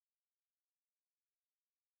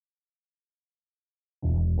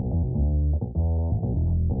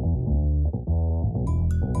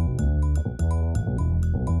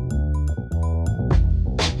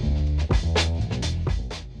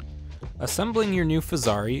Assembling your new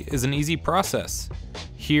Fazari is an easy process.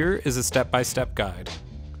 Here is a step-by-step guide.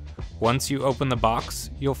 Once you open the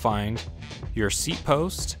box, you'll find your seat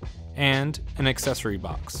post and an accessory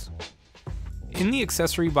box. In the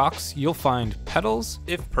accessory box, you'll find pedals,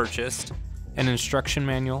 if purchased, an instruction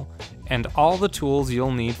manual, and all the tools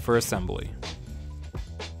you'll need for assembly.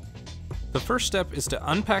 The first step is to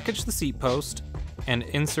unpackage the seat post and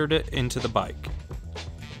insert it into the bike.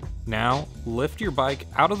 Now, lift your bike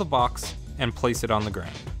out of the box and place it on the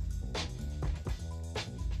ground.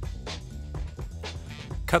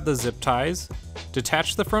 Cut the zip ties,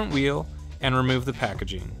 detach the front wheel, and remove the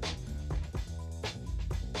packaging.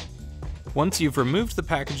 Once you've removed the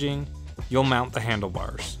packaging, you'll mount the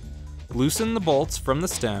handlebars. Loosen the bolts from the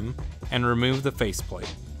stem and remove the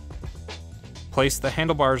faceplate. Place the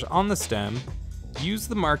handlebars on the stem, use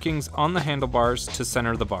the markings on the handlebars to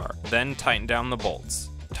center the bar. Then tighten down the bolts.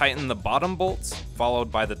 Tighten the bottom bolts, followed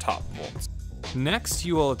by the top bolts. Next,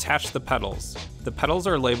 you will attach the pedals. The pedals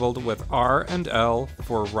are labeled with R and L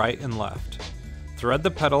for right and left. Thread the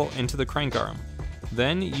pedal into the crank arm.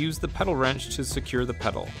 Then use the pedal wrench to secure the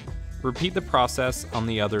pedal. Repeat the process on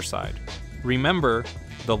the other side. Remember,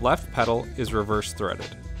 the left pedal is reverse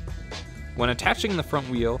threaded. When attaching the front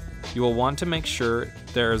wheel, you will want to make sure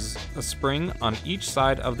there's a spring on each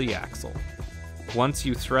side of the axle. Once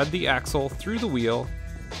you thread the axle through the wheel,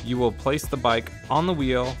 you will place the bike on the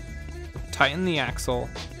wheel, tighten the axle,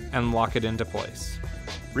 and lock it into place.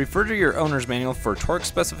 Refer to your owner's manual for torque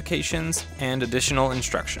specifications and additional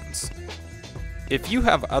instructions. If you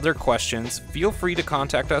have other questions, feel free to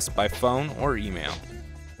contact us by phone or email.